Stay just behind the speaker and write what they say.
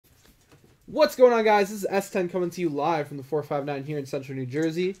What's going on, guys? This is S10 coming to you live from the 459 here in Central New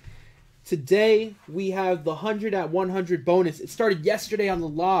Jersey. Today, we have the 100 at 100 bonus. It started yesterday on the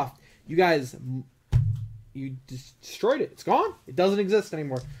loft. You guys, you destroyed it. It's gone. It doesn't exist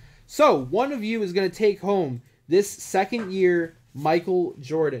anymore. So, one of you is going to take home this second year Michael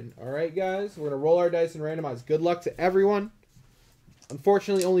Jordan. All right, guys? We're going to roll our dice and randomize. Good luck to everyone.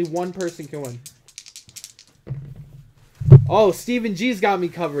 Unfortunately, only one person can win. Oh, Stephen G's got me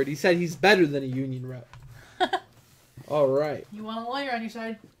covered. He said he's better than a union rep. All right. You want a lawyer on your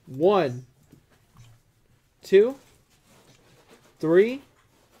side? 1, 2, 3,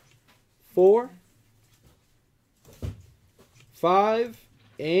 4, 5,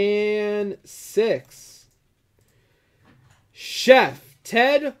 and 6. Chef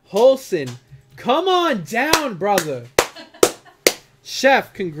Ted Holson. Come on down, brother.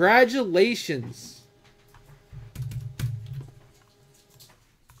 Chef, congratulations.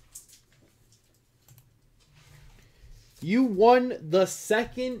 You won the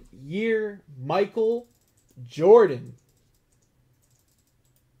second year Michael Jordan.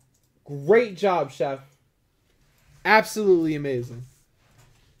 Great job, Chef. Absolutely amazing.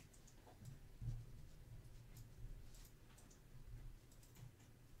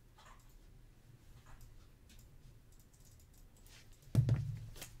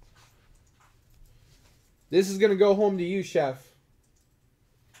 This is going to go home to you, Chef.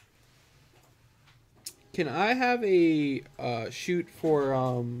 Can I have a shoot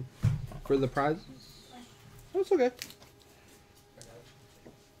for the prizes? That's okay.